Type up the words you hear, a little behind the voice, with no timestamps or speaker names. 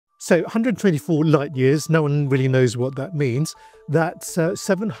So 124 light years, no one really knows what that means. That's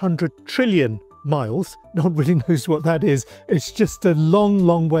 700 trillion miles. No one really knows what that is. It's just a long,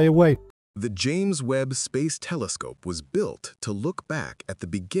 long way away. The James Webb Space Telescope was built to look back at the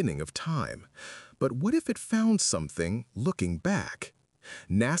beginning of time. But what if it found something looking back?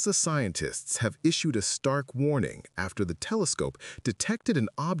 NASA scientists have issued a stark warning after the telescope detected an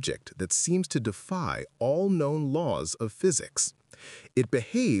object that seems to defy all known laws of physics. It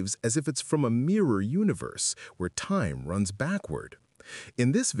behaves as if it's from a mirror universe where time runs backward.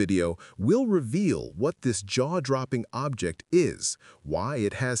 In this video, we'll reveal what this jaw-dropping object is, why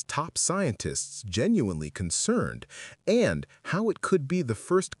it has top scientists genuinely concerned, and how it could be the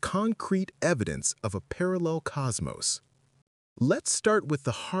first concrete evidence of a parallel cosmos. Let's start with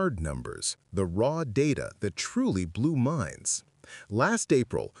the hard numbers, the raw data that truly blew minds. Last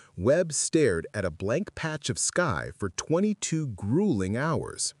April, Webb stared at a blank patch of sky for 22 grueling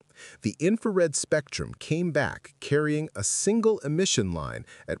hours. The infrared spectrum came back carrying a single emission line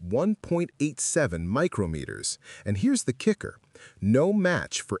at 1.87 micrometers. And here's the kicker: no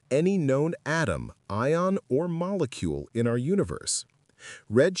match for any known atom, ion, or molecule in our universe.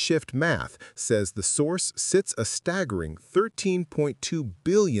 Redshift math says the source sits a staggering 13.2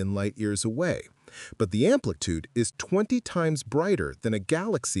 billion light-years away. But the amplitude is 20 times brighter than a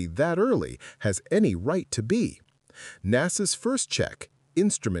galaxy that early has any right to be. NASA's first check: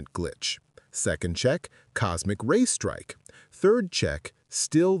 instrument glitch. Second check: cosmic ray strike. Third check: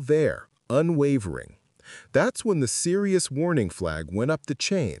 still there, unwavering. That's when the serious warning flag went up the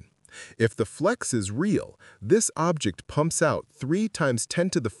chain. If the flex is real, this object pumps out 3 × 10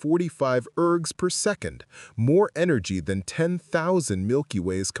 to the 45 ergs per second, more energy than 10,000 Milky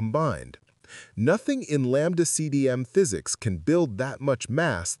Ways combined. Nothing in lambda CDM physics can build that much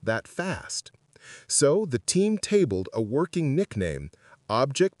mass that fast. So the team tabled a working nickname,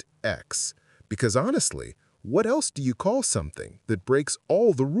 Object X, because honestly, what else do you call something that breaks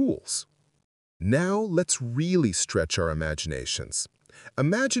all the rules? Now let's really stretch our imaginations.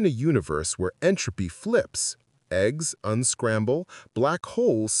 Imagine a universe where entropy flips. Eggs unscramble, black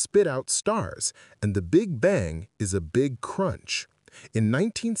holes spit out stars, and the Big Bang is a big crunch. In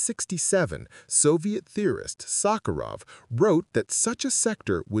 1967, Soviet theorist Sakharov wrote that such a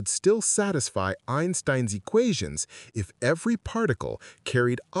sector would still satisfy Einstein's equations if every particle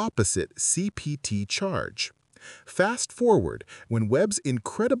carried opposite CPT charge. Fast forward, when Webb's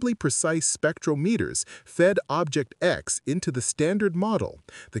incredibly precise spectrometers fed Object X into the standard model,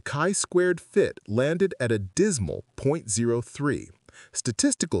 the chi-squared fit landed at a dismal 0.03.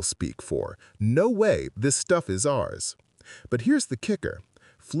 Statistical speak for, no way this stuff is ours. But here's the kicker.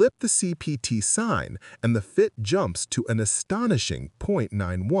 Flip the CPT sign and the fit jumps to an astonishing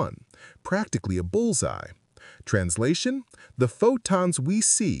 0.91, practically a bullseye. Translation: the photons we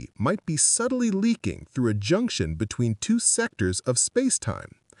see might be subtly leaking through a junction between two sectors of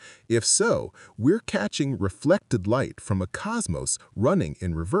spacetime. If so, we're catching reflected light from a cosmos running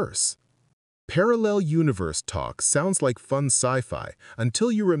in reverse. Parallel universe talk sounds like fun sci-fi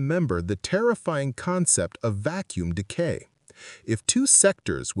until you remember the terrifying concept of vacuum decay. If two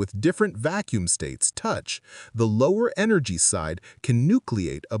sectors with different vacuum states touch, the lower energy side can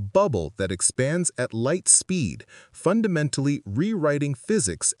nucleate a bubble that expands at light speed, fundamentally rewriting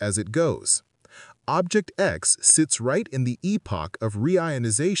physics as it goes. Object X sits right in the epoch of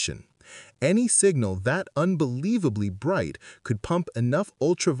reionization. Any signal that unbelievably bright could pump enough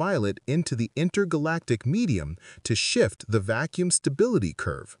ultraviolet into the intergalactic medium to shift the vacuum stability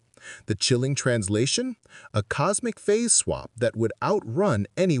curve. The chilling translation? A cosmic phase swap that would outrun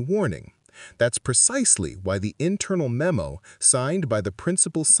any warning. That's precisely why the internal memo, signed by the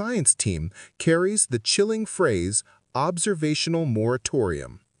principal science team, carries the chilling phrase, observational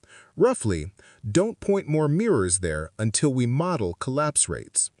moratorium. Roughly, don't point more mirrors there until we model collapse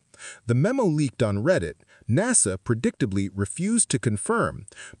rates. The memo leaked on Reddit. NASA predictably refused to confirm,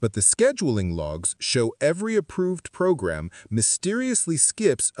 but the scheduling logs show every approved program mysteriously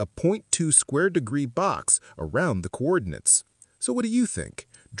skips a 0.2 square degree box around the coordinates. So what do you think?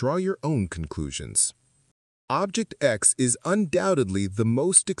 Draw your own conclusions. Object X is undoubtedly the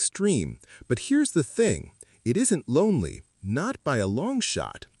most extreme, but here's the thing: it isn't lonely, not by a long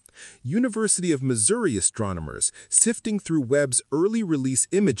shot. University of Missouri astronomers, sifting through Webb's early release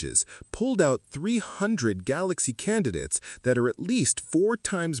images, pulled out 300 galaxy candidates that are at least 4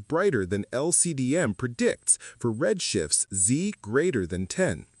 times brighter than LCDM predicts for redshifts Z greater than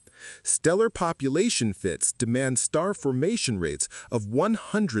 10. Stellar population fits demand star formation rates of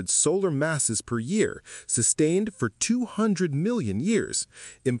 100 solar masses per year, sustained for 200 million years.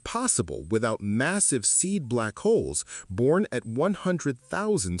 Impossible without massive seed black holes born at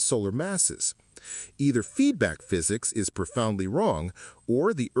 100,000 solar masses. Either feedback physics is profoundly wrong,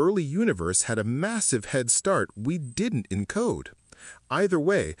 or the early universe had a massive head start we didn't encode. Either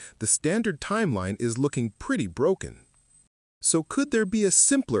way, the standard timeline is looking pretty broken. So could there be a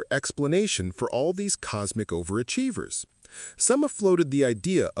simpler explanation for all these cosmic overachievers? Some have floated the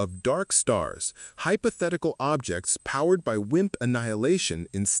idea of dark stars, hypothetical objects powered by WIMP annihilation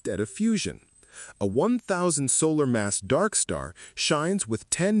instead of fusion. A 1,000 solar mass dark star shines with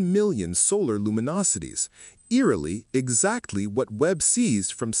 10 million solar luminosities, eerily exactly what Webb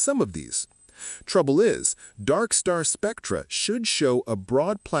sees from some of these. Trouble is, dark star spectra should show a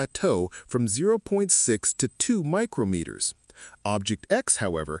broad plateau from 0.6 to 2 micrometers. Object X,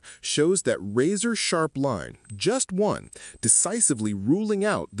 however, shows that razor-sharp line, just one, decisively ruling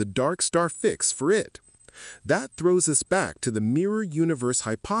out the dark star fix for it. That throws us back to the mirror universe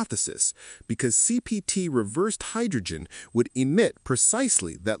hypothesis, because CPT reversed hydrogen would emit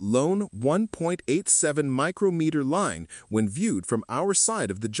precisely that lone 1.87 micrometer line when viewed from our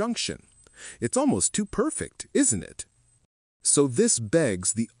side of the junction. It's almost too perfect, isn't it? So this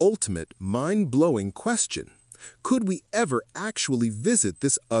begs the ultimate mind-blowing question. Could we ever actually visit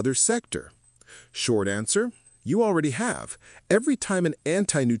this other sector? Short answer, you already have, every time an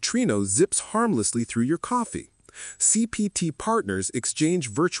antineutrino zips harmlessly through your coffee. CPT partners exchange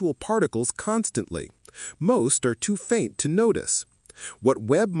virtual particles constantly. Most are too faint to notice. What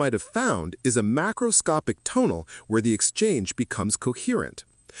Webb might have found is a macroscopic tunnel where the exchange becomes coherent.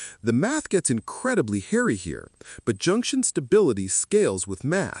 The math gets incredibly hairy here, but junction stability scales with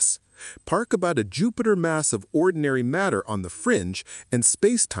mass. Park about a Jupiter mass of ordinary matter on the fringe, and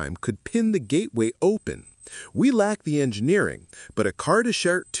space-time could pin the gateway open. We lack the engineering, but a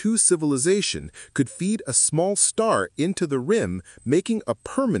Kardashev 2 civilization could feed a small star into the rim, making a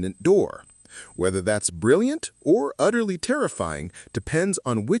permanent door. Whether that's brilliant or utterly terrifying depends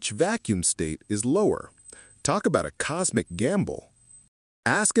on which vacuum state is lower. Talk about a cosmic gamble.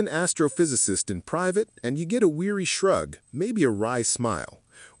 Ask an astrophysicist in private, and you get a weary shrug, maybe a wry smile.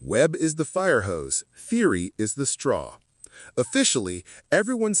 Webb is the fire hose, theory is the straw. Officially,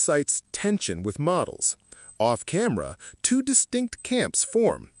 everyone cites tension with models. Off-camera, two distinct camps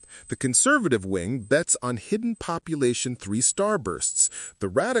form. The conservative wing bets on hidden population 3 starbursts. The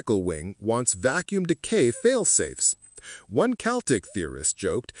radical wing wants vacuum decay failsafes. One Caltech theorist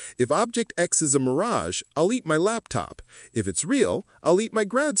joked, if Object X is a mirage, I'll eat my laptop. If it's real, I'll eat my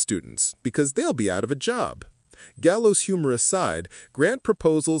grad students, because they'll be out of a job. Gallows humor aside, grant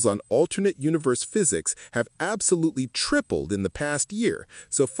proposals on alternate universe physics have absolutely tripled in the past year,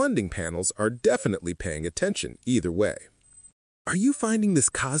 so funding panels are definitely paying attention either way. Are you finding this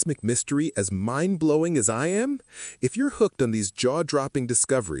cosmic mystery as mind-blowing as I am? If you're hooked on these jaw-dropping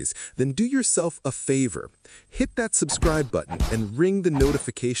discoveries, then do yourself a favor. Hit that subscribe button and ring the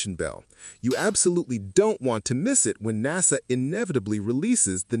notification bell. You absolutely don't want to miss it when NASA inevitably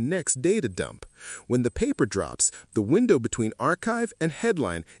releases the next data dump. When the paper drops, the window between archive and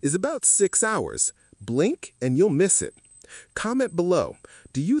headline is about 6 hours. Blink and you'll miss it. Comment below.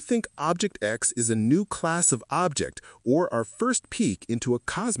 Do you think Object X is a new class of object or our first peek into a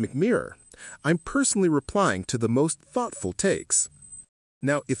cosmic mirror? I'm personally replying to the most thoughtful takes.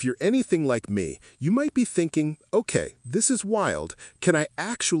 Now, if you're anything like me, you might be thinking, okay, this is wild. Can I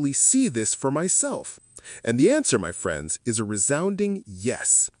actually see this for myself? And the answer, my friends, is a resounding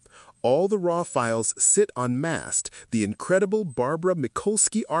yes. All the raw files sit on MAST, the incredible Barbara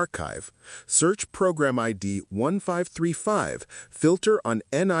Mikulski archive. Search program ID 1535, filter on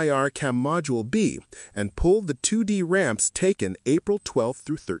NIR Cam Module B, and pull the 2D ramps taken April 12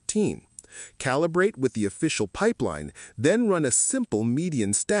 through 13. Calibrate with the official pipeline, then run a simple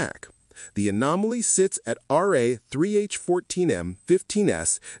median stack. The anomaly sits at RA 3H14M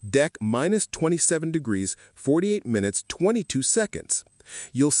 15S, deck minus 27 degrees, 48 minutes, 22 seconds.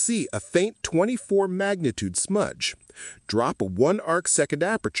 You'll see a faint 24 magnitude smudge. Drop a 1 arcsecond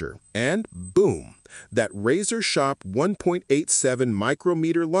aperture, and boom! That razor-sharp 1.87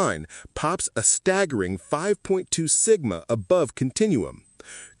 micrometer line pops a staggering 5.2 sigma above continuum.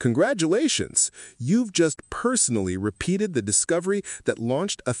 Congratulations! You've just personally repeated the discovery that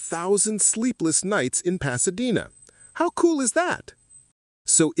launched 1,000 sleepless nights in Pasadena. How cool is that?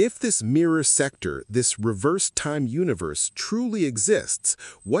 So if this mirror sector, this reverse time universe, truly exists,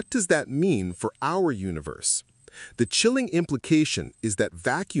 what does that mean for our universe? The chilling implication is that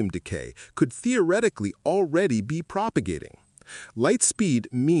vacuum decay could theoretically already be propagating. Light speed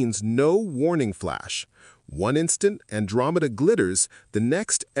means no warning flash. One instant, Andromeda glitters, the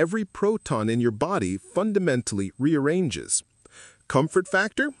next, every proton in your body fundamentally rearranges. Comfort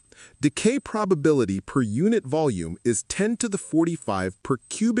factor? Decay probability per unit volume is 10 to the 45 per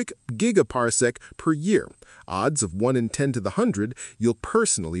cubic gigaparsec per year. Odds of 1 in 10 to the 100, you'll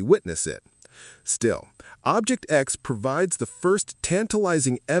personally witness it. Still, Object X provides the first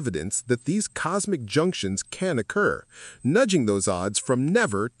tantalizing evidence that these cosmic junctions can occur, nudging those odds from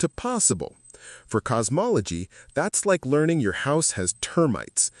never to possible. For cosmology, that's like learning your house has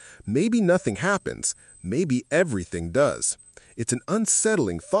termites. Maybe nothing happens, maybe everything does. It's an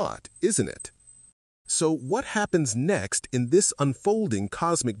unsettling thought, isn't it? So what happens next in this unfolding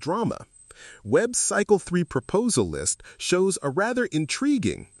cosmic drama? Webb's Cycle 3 proposal list shows a rather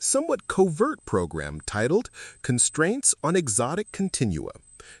intriguing, somewhat covert program titled Constraints on Exotic Continua.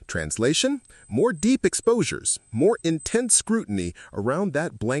 Translation: more deep exposures, more intense scrutiny around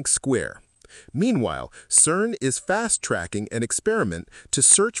that blank square. Meanwhile, CERN is fast-tracking an experiment to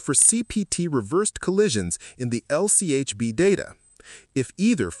search for CPT-reversed collisions in the LCHB data. If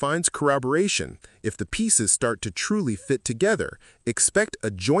either finds corroboration, if the pieces start to truly fit together, expect a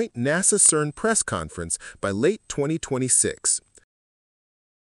joint NASA-CERN press conference by late 2026.